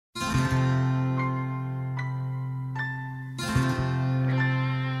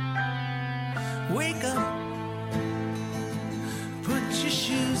wake up, put your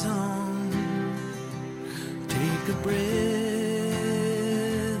shoes on, take a breath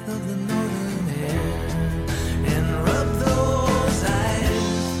of the northern air, and rub those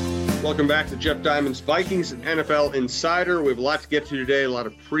eyes. Welcome back to Jeff Diamond's Vikings and NFL Insider. We have a lot to get to today, a lot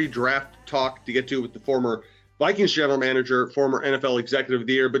of pre-draft talk to get to with the former Vikings general manager, former NFL executive of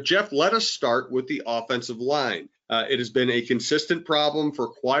the year. But Jeff, let us start with the offensive line. It has been a consistent problem for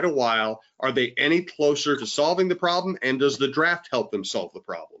quite a while. Are they any closer to solving the problem, and does the draft help them solve the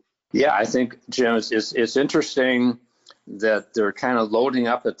problem? Yeah, I think, Jim, it's interesting that they're kind of loading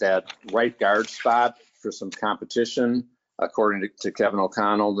up at that right guard spot for some competition, according to Kevin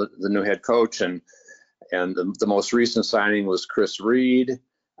O'Connell, the new head coach. And the most recent signing was Chris Reed,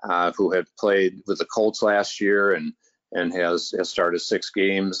 who had played with the Colts last year and has started 6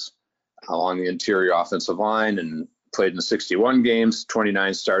 games along the interior offensive line and played in 61 games,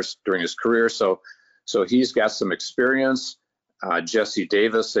 29 starts during his career. So he's got some experience. Jesse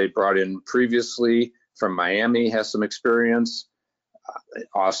Davis, they brought in previously from Miami, has some experience.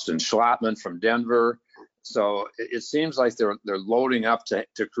 Austin Schlottman from Denver. So it seems like they're loading up to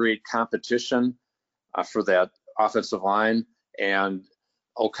create competition for that offensive line. And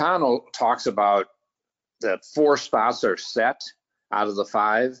O'Connell talks about that 4 spots are set out of the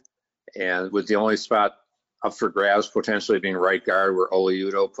 5, and with the only spot up for grabs potentially being right guard, where Ole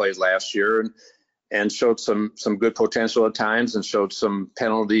Udoh played last year and showed some good potential at times and showed some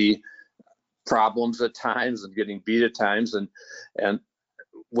penalty problems at times and getting beat at times. And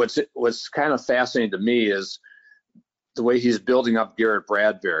what's kind of fascinating to me is the way he's building up Garrett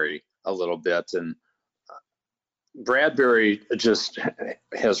Bradbury a little bit. And Bradbury just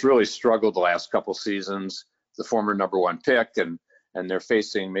has really struggled the last couple seasons, the former number 1 pick, and they're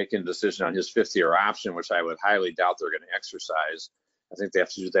making a decision on his 5th-year option, which I would highly doubt they're going to exercise. I think they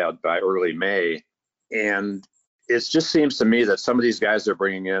have to do that by early May. And it just seems to me that some of these guys they're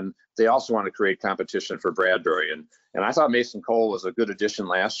bringing in, they also want to create competition for Bradbury. And I thought Mason Cole was a good addition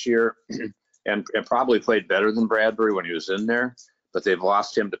last year and probably played better than Bradbury when he was in there, but they've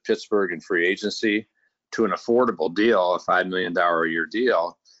lost him to Pittsburgh in free agency to an affordable deal, a $5 million a year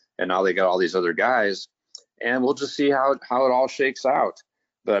deal. And now they got all these other guys. And we'll just see how it all shakes out.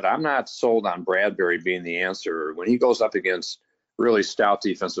 But I'm not sold on Bradbury being the answer. When he goes up against really stout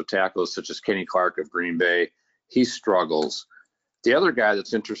defensive tackles such as Kenny Clark of Green Bay, he struggles. The other guy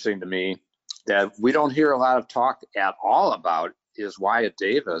that's interesting to me that we don't hear a lot of talk at all about is Wyatt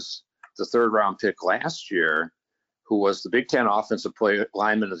Davis, the 3rd-round pick last year, who was the Big Ten Offensive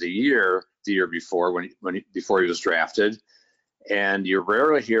Lineman of the Year the year before before he was drafted. And you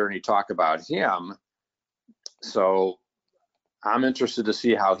rarely hear any talk about him. So I'm interested to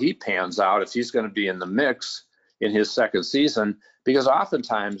see how he pans out, if he's going to be in the mix in his 2nd season, because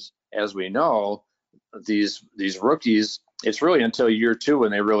oftentimes, as we know, these rookies, it's really until year 2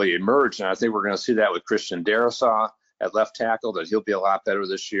 when they really emerge. And I think we're going to see that with Christian Darrisaw at left tackle, that he'll be a lot better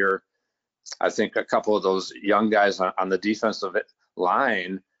this year. I think a couple of those young guys on the defensive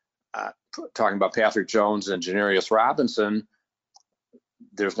line, talking about Patrick Jones and Janarius Robinson,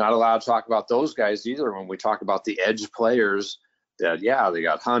 there's not a lot of talk about those guys either when we talk about the edge players that, they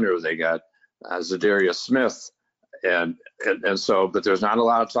got Hunter, they got Zadarius Smith, and so, but there's not a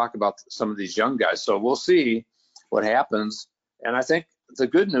lot of talk about some of these young guys. So we'll see what happens. And I think the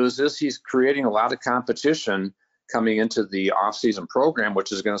good news is he's creating a lot of competition coming into the offseason program,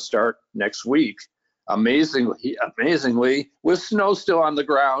 which is going to start next week. Amazingly, with snow still on the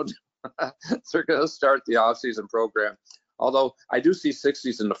ground, they're going to start the offseason program. Although I do see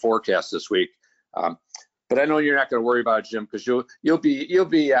 60s in the forecast this week, but I know you're not going to worry about it, Jim, because you'll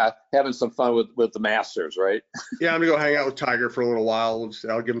be having some fun with the Masters, right? Yeah, I'm gonna go hang out with Tiger for a little while.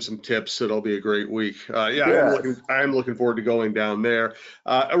 I'll give him some tips. It'll be a great week. I am looking forward to going down there.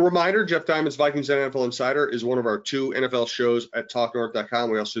 A reminder: Jeff Diamond's Vikings and NFL Insider is one of our 2 NFL shows at TalkNorth.com.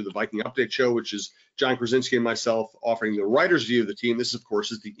 We also do the Viking Update Show, which is John Krasinski and myself offering the writer's view of the team. This, of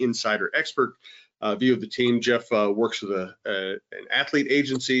course, is the insider expert view of the team. Jeff works with an athlete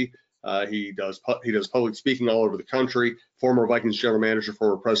agency. He does public speaking all over the country. Former Vikings general manager,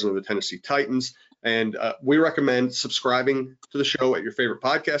 former president of the Tennessee Titans, and we recommend subscribing to the show at your favorite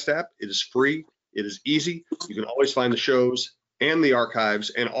podcast app. It is free. It is easy. You can always find the shows and the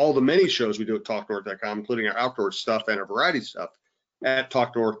archives and all the many shows we do at TalkNorth.com, including our outdoor stuff and our variety stuff at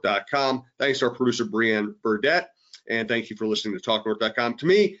TalkNorth.com. Thanks to our producer Brianne Burdett, and thank you for listening to TalkNorth.com. To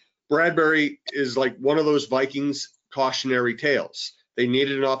me, Bradbury is like one of those Vikings cautionary tales. They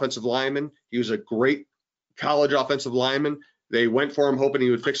needed an offensive lineman. He was a great college offensive lineman. They went for him hoping he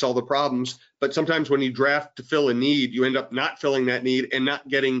would fix all the problems. But sometimes when you draft to fill a need, you end up not filling that need and not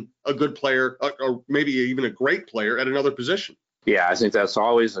getting a good player or maybe even a great player at another position. Yeah, I think that's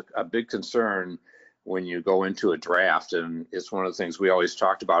always a big concern when you go into a draft. And it's one of the things we always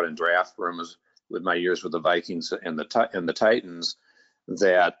talked about in draft rooms with my years with the Vikings and the Titans,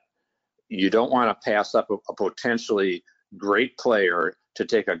 that you don't want to pass up a potentially great player to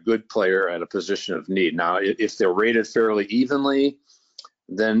take a good player at a position of need. Now, if they're rated fairly evenly,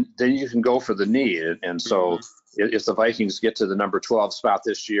 then you can go for the need. And so if the Vikings get to the number 12 spot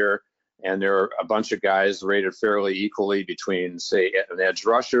this year and there are a bunch of guys rated fairly equally between, say, an edge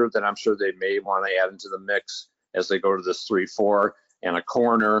rusher, then I'm sure they may want to add into the mix as they go to this 3-4, and a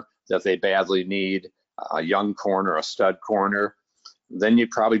corner that they badly need, a young corner, a stud corner. Then you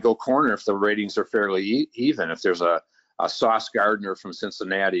probably go corner if the ratings are fairly even. If there's a Sauce Gardner from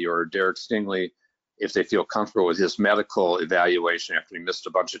Cincinnati or Derek Stingley, if they feel comfortable with his medical evaluation after he missed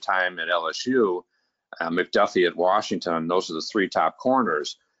a bunch of time at LSU, McDuffie at Washington, those are the three top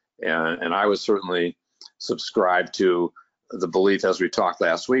corners. And I would certainly subscribe to the belief, as we talked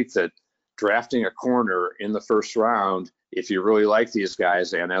last week, that drafting a corner in the first round, if you really like these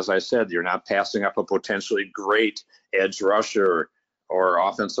guys, and as I said, you're not passing up a potentially great edge rusher or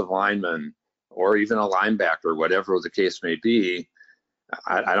offensive lineman or even a linebacker, whatever the case may be.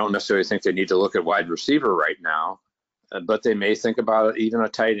 I don't necessarily think they need to look at wide receiver right now, but they may think about even a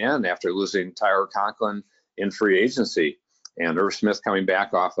tight end after losing Tyler Conklin in free agency and Irv Smith coming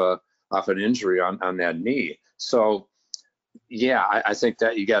back off an injury on that knee. So, yeah, I think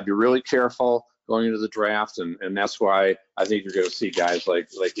that you got to be really careful going into the draft, and that's why I think you're going to see guys like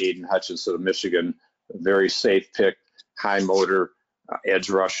Aiden Hutchinson of Michigan, very safe pick, high motor, edge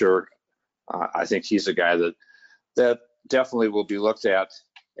rusher. I think he's a guy that definitely will be looked at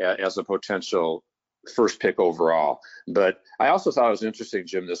as a potential first pick overall. But I also thought it was interesting,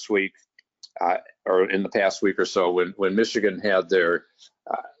 Jim, this week or in the past week or so when Michigan had their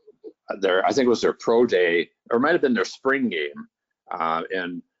I think it was their pro day, or it might have been their spring game,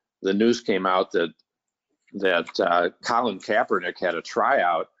 and the news came out that Colin Kaepernick had a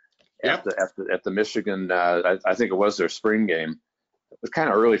tryout at the Michigan. I think it was their spring game. It was kind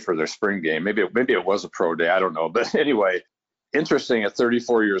of early for their spring game. Maybe it was a pro day. I don't know. But anyway, interesting at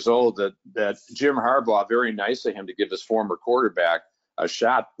 34 years old that Jim Harbaugh, very nice of him to give his former quarterback a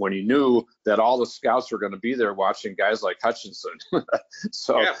shot when he knew that all the scouts were going to be there watching guys like Hutchinson.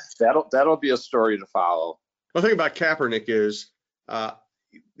 So yeah, that'll be a story to follow. The thing about Kaepernick is,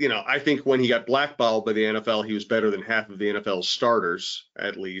 I think when he got blackballed by the NFL, he was better than half of the NFL's starters,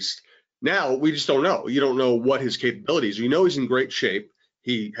 at least. Now, we just don't know. You don't know what his capabilities are. You know he's in great shape.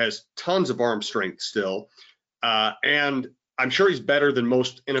 He has tons of arm strength still. And I'm sure he's better than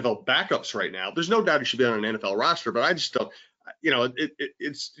most NFL backups right now. There's no doubt he should be on an NFL roster, but I just don't,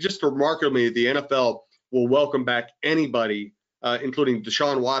 it's just remarkable to me that the NFL will welcome back anybody, including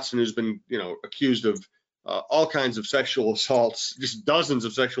Deshaun Watson, who's been, accused of all kinds of sexual assaults, just dozens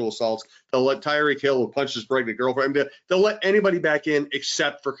of sexual assaults. They'll let Tyreek Hill, who punched his pregnant girlfriend, they'll let anybody back in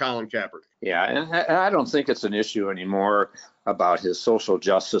except for Colin Kaepernick. Yeah, and I don't think it's an issue anymore about his social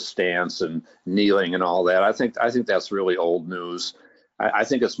justice stance and kneeling and all that. I think that's really old news. I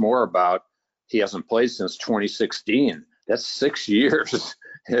think it's more about he hasn't played since 2016. That's 6 years.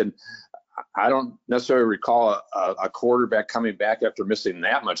 And I don't necessarily recall a quarterback coming back after missing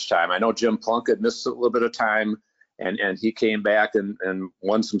that much time. I know Jim Plunkett missed a little bit of time, and he came back and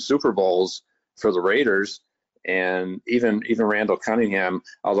won some Super Bowls for the Raiders. And even Randall Cunningham,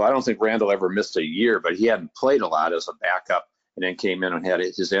 although I don't think Randall ever missed a year, but he hadn't played a lot as a backup, and then came in and had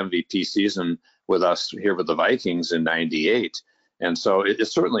his MVP season with us here with the Vikings in '98. And so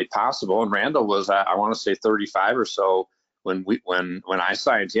it's certainly possible. And Randall was, I want to say, 35 or so when I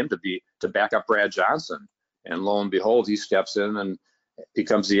signed him to back up Brad Johnson. And lo and behold, he steps in and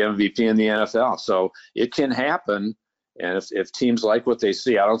becomes the MVP in the NFL. So it can happen. And if teams like what they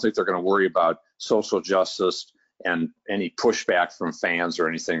see, I don't think they're going to worry about social justice and any pushback from fans or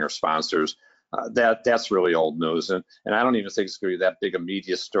anything or sponsors. That's really old news. And I don't even think it's going to be that big a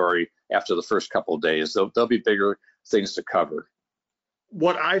media story after the first couple of days. There'll be bigger things to cover.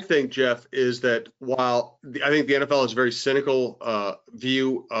 What I think, Jeff, is that while I think the NFL has a very cynical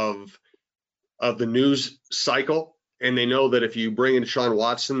view of the news cycle, and they know that if you bring in Deshaun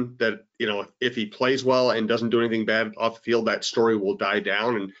Watson, that if he plays well and doesn't do anything bad off the field, that story will die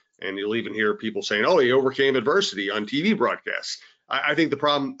down, and you'll even hear people saying, "Oh, he overcame adversity on TV broadcasts." I think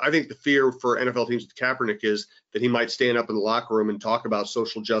the fear for NFL teams with Kaepernick is that he might stand up in the locker room and talk about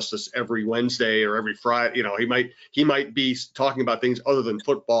social justice every Wednesday or every Friday. He might be talking about things other than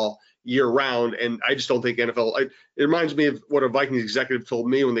football year round. And I just don't think NFL. It reminds me of what a Vikings executive told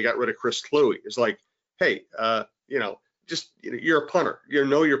me when they got rid of Chris Kluwe. It's like, hey, you're a punter.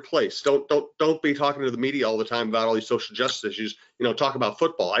 Know your place. Don't be talking to the media all the time about all these social justice issues. Talk about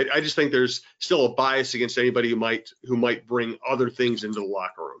football. I just think there's still a bias against anybody who might bring other things into the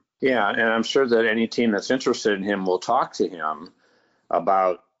locker room. Yeah, and I'm sure that any team that's interested in him will talk to him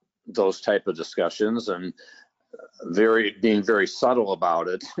about those type of discussions, and being very subtle about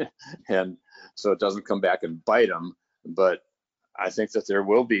it, and so it doesn't come back and bite him. But I think that there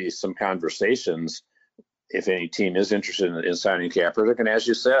will be some conversations if any team is interested in signing Kaepernick. And as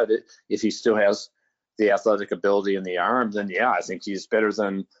you said, if he still has the athletic ability and the arm, then yeah, I think he's better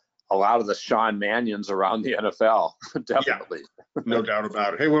than a lot of the Sean Mannions around the NFL. Definitely. Yeah, no doubt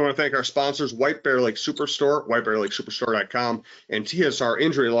about it. Hey, we want to thank our sponsors, White Bear Lake Superstore, whitebearlakesuperstore.com, and TSR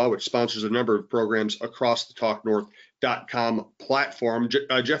Injury Law, which sponsors a number of programs across the TalkNorth.com platform.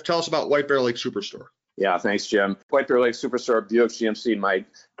 Jeff, tell us about White Bear Lake Superstore. Yeah, thanks, Jim. White Bear Lake Superstore, Buick GMC, my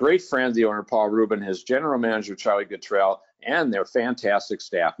great friend, the owner, Paul Rubin, his general manager, Charlie Guttrell, and their fantastic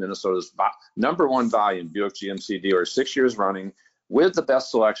staff, Minnesota's number one volume Buick GMC dealer, 6 years running, with the best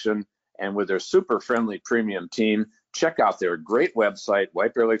selection and with their super friendly premium team. Check out their great website,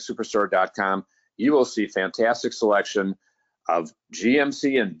 whitebearlakesuperstore.com. You will see fantastic selection of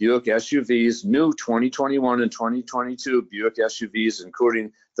GMC and Buick SUVs, new 2021 and 2022 Buick SUVs,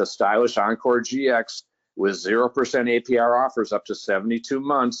 including the stylish Encore GX with 0% APR offers up to 72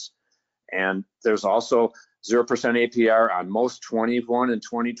 months. And there's also 0% APR on most 21 and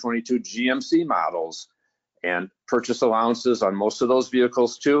 2022 GMC models, and purchase allowances on most of those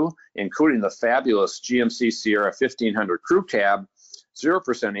vehicles too, including the fabulous GMC Sierra 1500 Crew Cab, 0%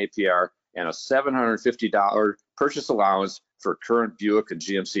 APR, and a $750 purchase allowance for current Buick and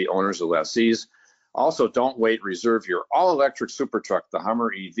GMC owners or lessees. Also, don't wait, reserve your all-electric super truck, the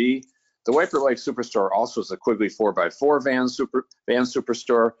Hummer EV. The White Bear Lake Superstore also is a Quigley 4x4 van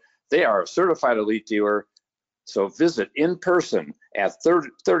superstore. They are a certified elite dealer. So visit in person at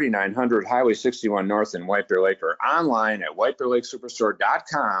 3900 Highway 61 North in White Bear Lake, or online at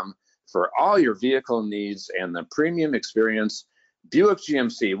whitebearlakesuperstore.com for all your vehicle needs and the premium experience. Buick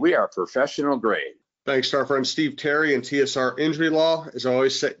GMC, we are professional grade. Thanks to our friend Steve Terry and TSR Injury Law. As I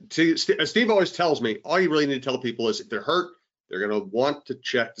always say, Steve always tells me, all you really need to tell people is if they're hurt, they're going to want to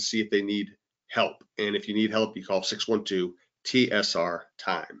check to see if they need help. And if you need help, you call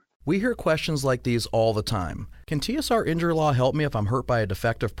 612-TSR-TIME. We hear questions like these all the time. Can TSR Injury Law help me if I'm hurt by a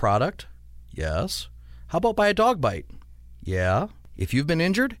defective product? Yes. How about by a dog bite? Yeah. If you've been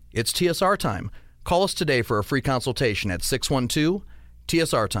injured, it's TSR time. Call us today for a free consultation at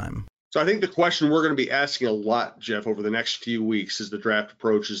 612-TSR time. So I think the question we're going to be asking a lot, Jeff, over the next few weeks as the draft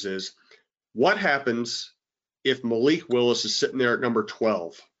approaches is, what happens if Malik Willis is sitting there at number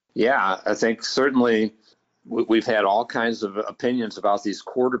 12? Yeah, I think certainly we've had all kinds of opinions about these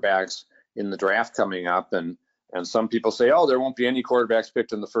quarterbacks in the draft coming up, and some people say, oh, there won't be any quarterbacks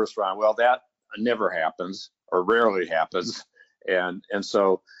picked in the first round. Well, that never happens, or rarely happens, and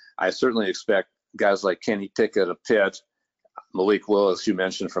so I certainly expect guys like Kenny Pickett of Pitt, Malik Willis, you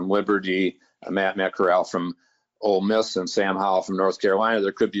mentioned, from Liberty, Matt Corral from Ole Miss, and Sam Howell from North Carolina.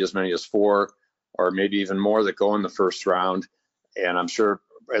 There could be as many as 4 or maybe even more that go in the first round, and I'm sure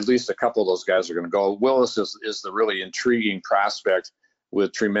at least a couple of those guys are going to go. Willis is the really intriguing prospect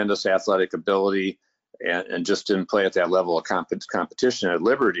with tremendous athletic ability, and just didn't play at that level of competition at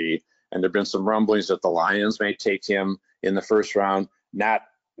Liberty. And there have been some rumblings that the Lions may take him in the first round, not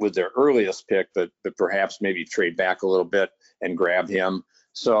with their earliest pick, but perhaps maybe trade back a little bit and grab him.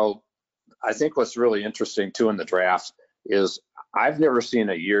 So I think what's really interesting too in the draft is I've never seen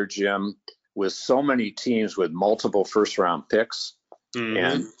a year, Jim, with so many teams with multiple first round picks. Mm-hmm.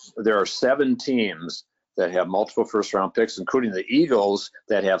 And there are 7 teams that have multiple first round picks, including the Eagles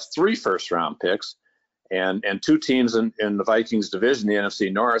that have 3 first round picks, and 2 teams in the Vikings division, the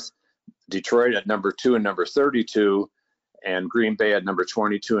NFC North, Detroit at number 2 and number 32, and Green Bay at number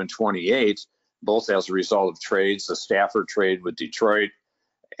 22 and 28, both as a result of trades, the Stafford trade with Detroit,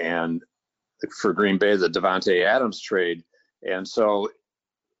 and for Green Bay, the Devontae Adams trade. And so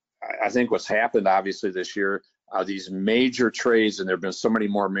I think what's happened obviously this year, these major trades, and there have been so many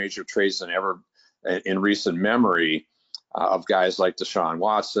more major trades than ever in recent memory, of guys like Deshaun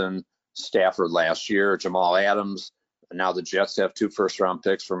Watson, Stafford last year, Jamal Adams. And now the Jets have 2 first-round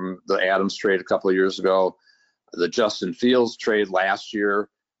picks from the Adams trade a couple of years ago. The Justin Fields trade last year,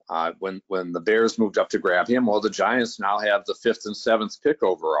 when the Bears moved up to grab him. Well, the Giants now have the 5th and 7th pick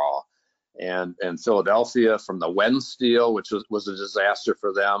overall. And Philadelphia from the Wentz deal, which was a disaster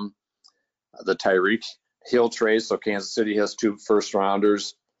for them. The Tyreek Hill trade, so Kansas City has 2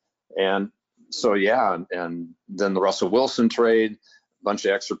 first-rounders. And so, yeah, and then the Russell Wilson trade, a bunch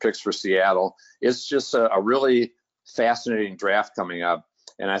of extra picks for Seattle. It's just a really fascinating draft coming up.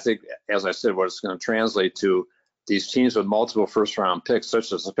 And I think, as I said, what it's going to translate to, these teams with multiple first-round picks,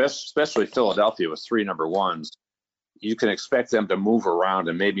 such as especially Philadelphia with 3 number ones, you can expect them to move around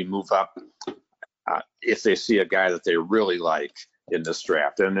and maybe move up if they see a guy that they really like in this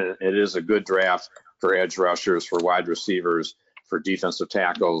draft. And it is a good draft for edge rushers, for wide receivers, for defensive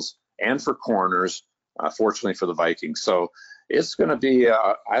tackles, and for corners, fortunately for the Vikings. So it's going to be,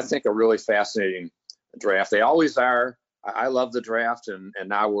 I think, a really fascinating draft. They always are. I love the draft, and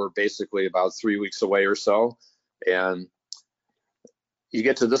now we're basically about 3 weeks away or so. And you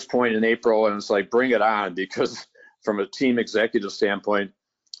get to this point in April, and it's like, bring it on, because from a team executive standpoint,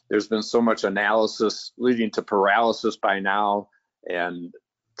 there's been so much analysis leading to paralysis by now, and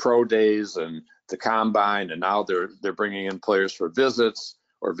pro days and the combine, and now they're bringing in players for visits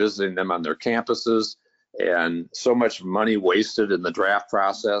or visiting them on their campuses, and so much money wasted in the draft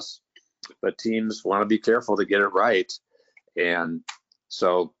process. But teams want to be careful to get it right. And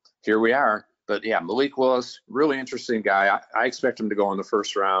so here we are. But yeah, Malik Willis, really interesting guy. I expect him to go in the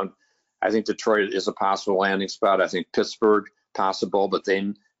first round. I think Detroit is a possible landing spot. I think Pittsburgh possible, but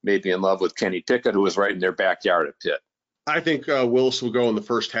they may be in love with Kenny Pickett, who is right in their backyard at Pitt. I think Willis will go in the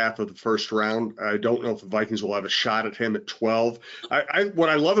first half of the first round. I don't know if the Vikings will have a shot at him at 12. What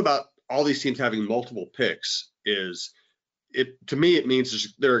I love about all these teams having multiple picks is, to me, it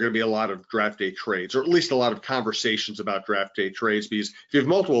means there are going to be a lot of draft day trades, or at least a lot of conversations about draft day trades, because if you have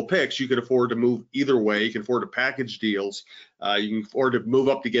multiple picks, you can afford to move either way. You can afford to package deals. You can afford to move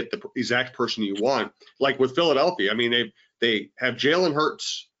up to get the exact person you want. Like with Philadelphia, I mean, they have Jalen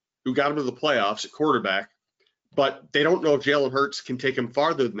Hurts, who got them to the playoffs at quarterback, but they don't know if Jalen Hurts can take them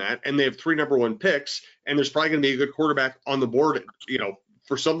farther than that. And they have 3 number 1 picks, and there's probably going to be a good quarterback on the board,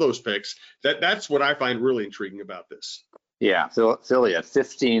 for some of those picks. That's what I find really intriguing about this. Yeah, Philly at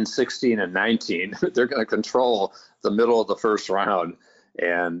 15, 16, and 19, they're going to control the middle of the first round,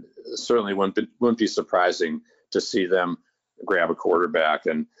 and certainly wouldn't be surprising to see them grab a quarterback.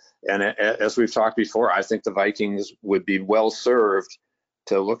 And as we've talked before, I think the Vikings would be well served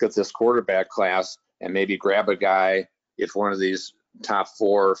to look at this quarterback class and maybe grab a guy if one of these top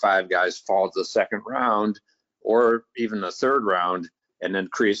 4 or 5 guys fall to the second round, or even the third round, and then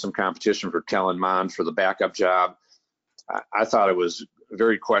create some competition for Kellen Mond for the backup job. I thought it was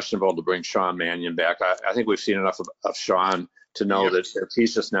very questionable to bring Sean Mannion back. I think we've seen enough of Sean to know that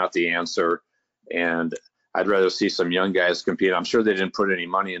he's just not the answer. And I'd rather see some young guys compete. I'm sure they didn't put any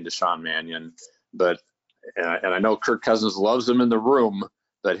money into Sean Mannion, but and I know Kirk Cousins loves him in the room,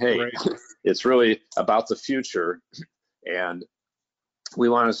 but hey, right. It's really about the future. And we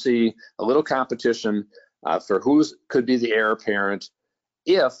want to see a little competition for who could be the heir apparent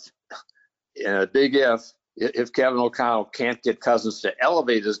if Kevin O'Connell can't get Cousins to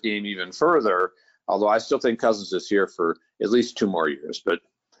elevate his game even further, although I still think Cousins is here for at least 2 more years. But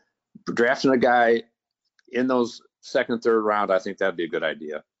drafting a guy in those second, third round, I think that'd be a good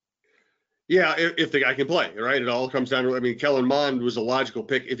idea. Yeah, if the guy can play, right? It all comes down to, Kellen Mond was a logical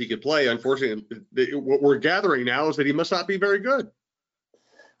pick if he could play. Unfortunately, what we're gathering now is that he must not be very good.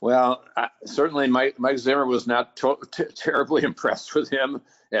 Well, certainly Mike Zimmer was not terribly impressed with him,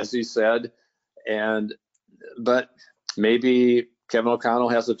 as he said. But maybe Kevin O'Connell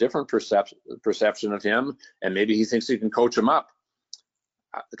has a different perception of him, and maybe he thinks he can coach him up.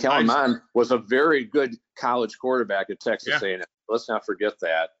 Kellen Mond was a very good college quarterback at Texas A&M. Let's not forget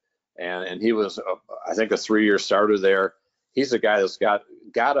that. And he was, I think, a 3-year starter there. He's a guy that's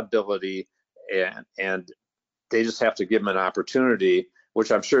got ability, and they just have to give him an opportunity,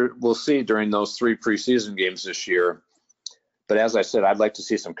 which I'm sure we'll see during those 3 preseason games this year. But as I said, I'd like to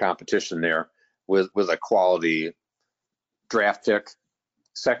see some competition there with a quality draft pick,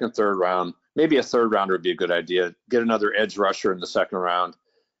 second, third round. Maybe a third rounder would be a good idea. Get another edge rusher in the second round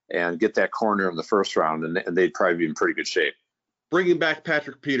and get that corner in the first round, and they'd probably be in pretty good shape. Bringing back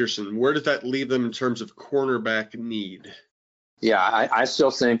Patrick Peterson, where does that leave them in terms of cornerback need? Yeah, I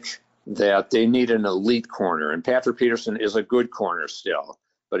still think that they need an elite corner, and Patrick Peterson is a good corner still,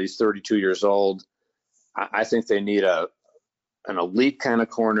 but he's 32 years old. I think they need an elite kind of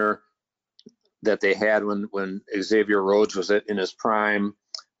corner that they had when Xavier Rhodes was in his prime,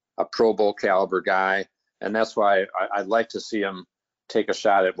 a Pro Bowl caliber guy, and that's why I'd like to see him take a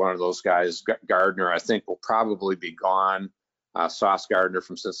shot at one of those guys. Gardner, I think, will probably be gone. Sauce Gardner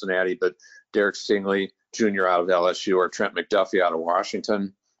from Cincinnati, but Derek Stingley Jr. out of LSU, or Trent McDuffie out of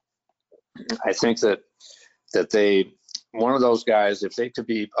Washington. I think that they, one of those guys, if they could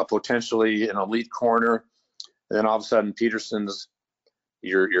be a potentially an elite corner, then all of a sudden Peterson's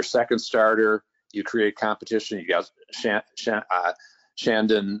your second starter, you create competition. You got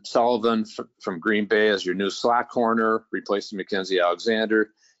Shandon Sullivan from Green Bay as your new slot corner, replacing Mackenzie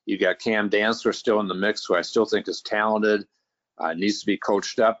Alexander. You got Cam Dantzler still in the mix, who I still think is talented, needs to be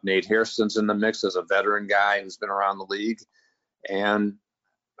coached up. Nate Hairston's in the mix as a veteran guy who's been around the league. And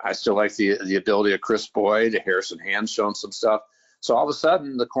I still like the ability of Chris Boyd. Harrison Hand's shown some stuff. So all of a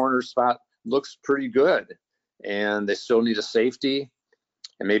sudden, the corner spot looks pretty good. And they still need a safety.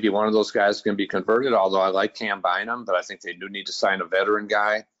 And maybe one of those guys can be converted, although I like Cam Bynum, but I think they do need to sign a veteran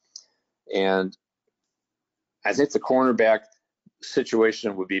guy. And I think the cornerback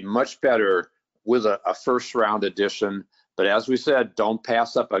situation would be much better with a first-round addition. But as we said, don't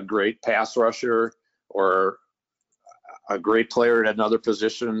pass up a great pass rusher or a great player at another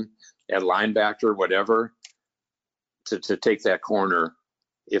position, at linebacker, whatever, to take that corner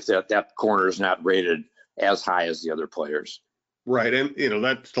if that corner is not rated as high as the other players. Right. And,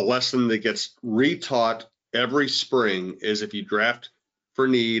 that's the lesson that gets retaught every spring is if you draft for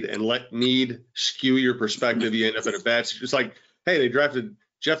need and let need skew your perspective, you end up in a bad situation. It's like, hey, they drafted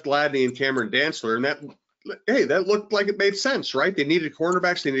Jeff Gladney and Cameron Dantzler, and that looked like it made sense, right? They needed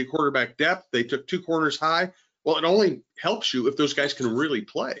cornerbacks. They needed quarterback depth. They took 2 corners high. Well, it only helps you if those guys can really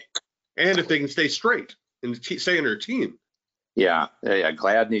play and if they can stay straight and stay in their team. Yeah.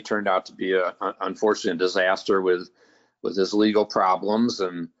 Gladney turned out to be unfortunately a disaster with his legal problems,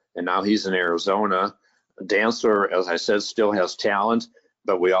 and now he's in Arizona. Dantzler, as I said, still has talent,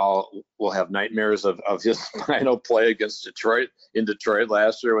 but we all will have nightmares of his final play against Detroit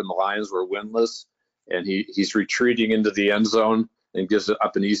last year when the Lions were winless, and he's retreating into the end zone and gives it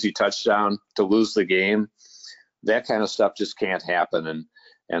up an easy touchdown to lose the game. That kind of stuff just can't happen,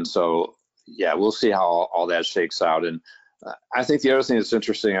 and so yeah, we'll see how all that shakes out. And I think the other thing that's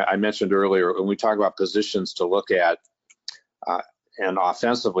interesting, I mentioned earlier, when we talk about positions to look at. And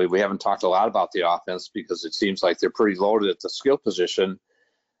offensively, we haven't talked a lot about the offense because it seems like they're pretty loaded at the skill position.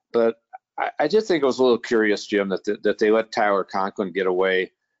 But I did think it was a little curious, Jim, that they let Tyler Conklin get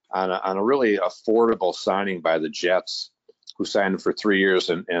away on a really affordable signing by the Jets, who signed him for 3 years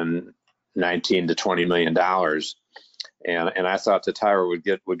and $19 to $20 million. And I thought that Tyler would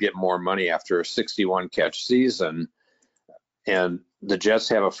get more money after a 61 catch season. And the Jets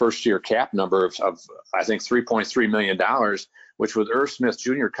have a first-year cap number of I think $3.3 million, which with Irv Smith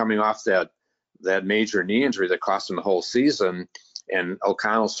Jr. coming off that major knee injury that cost him the whole season, and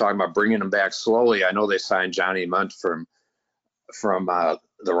O'Connell's talking about bringing him back slowly. I know they signed Johnny Munt from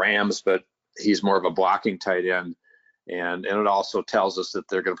the Rams, but he's more of a blocking tight end, and it also tells us that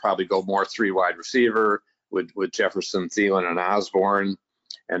they're going to probably go more 3 wide receiver with Jefferson, Thielen, and Osborne,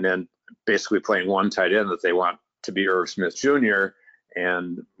 and then basically playing 1 tight end that they want to be Irv Smith Jr.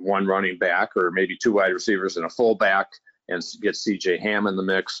 and 1 running back, or maybe 2 wide receivers and a fullback, and get C.J. Ham in the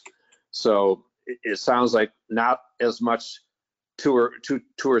mix. So it sounds like not as much 2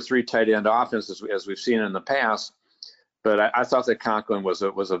 or 3 tight end offense as we've seen in the past. But I thought that Conklin was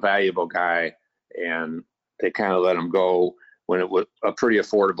a valuable guy, and they kind of let him go when it was a pretty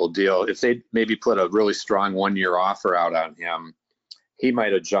affordable deal. If they maybe put a really strong 1-year offer out on him, he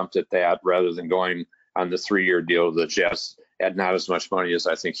might have jumped at that rather than going on the 3-year deal to the Jets at not as much money as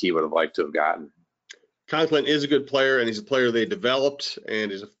I think he would have liked to have gotten. Conklin is a good player, and he's a player they developed,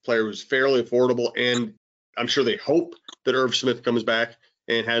 and he's a player who's fairly affordable. And I'm sure they hope that Irv Smith comes back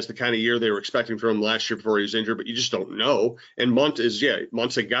and has the kind of year they were expecting from him last year before he was injured, but you just don't know. And Munt's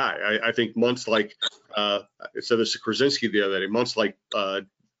a guy. I think Munt's like, I said this to Krasinski the other day, Munt's like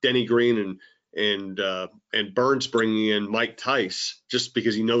Denny Green and Burns bringing in Mike Tice just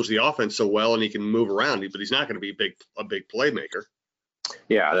because he knows the offense so well and he can move around, but he's not going to be a big playmaker.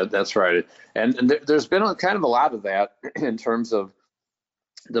 Yeah, that's right. And there's been kind of a lot of that in terms of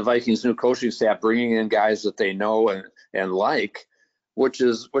the Vikings' new coaching staff bringing in guys that they know and like, which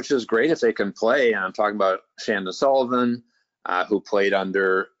is great if they can play. And I'm talking about Shandon Sullivan, who played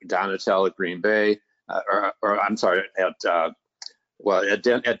under Donatel at Green Bay, or I'm sorry, at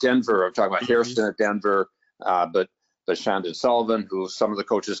Denver. I'm talking about Hairston at Denver, but Shandon Sullivan, who some of the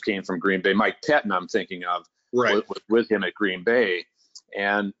coaches came from Green Bay. Mike Pettin, I'm thinking of, right, with him at Green Bay,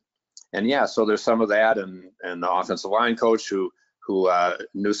 and yeah, so there's some of that, and the offensive line coach who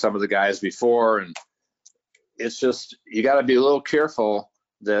knew some of the guys before, and it's just you got to be a little careful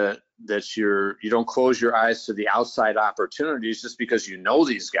that you don't close your eyes to the outside opportunities just because you know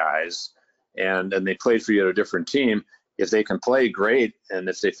these guys and they played for you at a different team. If they can play, great, and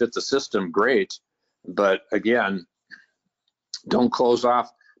if they fit the system, great. But again, don't close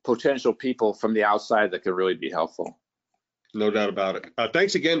off potential people from the outside that could really be helpful. No doubt about it.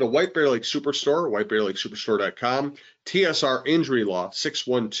 Thanks again to White Bear Lake Superstore, whitebearlakesuperstore.com, TSR Injury Law,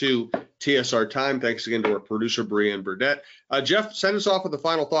 612-TSR Time. Thanks again to our producer, Brianne Burdett. Jeff, send us off with a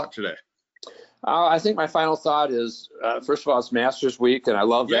final thought today. I think my final thought is, first of all, it's Masters Week, and I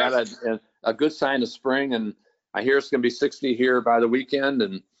love that. And a good sign of spring, and I hear it's going to be 60 here by the weekend,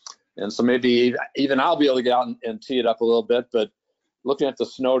 and so maybe even I'll be able to get out and tee it up a little bit. But looking at the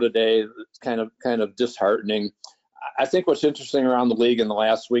snow today, it's kind of disheartening. I think what's interesting around the league in the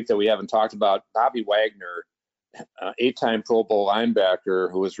last week that we haven't talked about, Bobby Wagner, 8-time Pro Bowl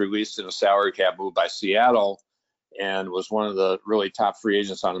linebacker who was released in a salary cap move by Seattle and was one of the really top free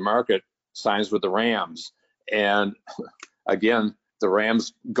agents on the market, signs with the Rams. And again, the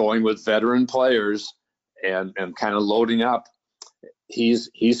Rams going with veteran players and kind of loading up. He's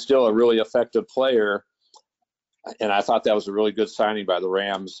still a really effective player, and I thought that was a really good signing by the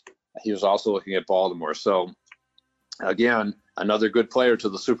Rams. He was also looking at Baltimore. So again, another good player to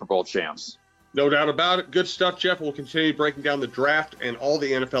the Super Bowl champs. No doubt about it. Good stuff, Jeff. We'll continue breaking down the draft and all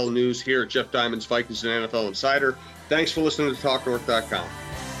the NFL news here at Jeff Diamond's Vikings and NFL Insider. Thanks for listening to TalkNorth.com.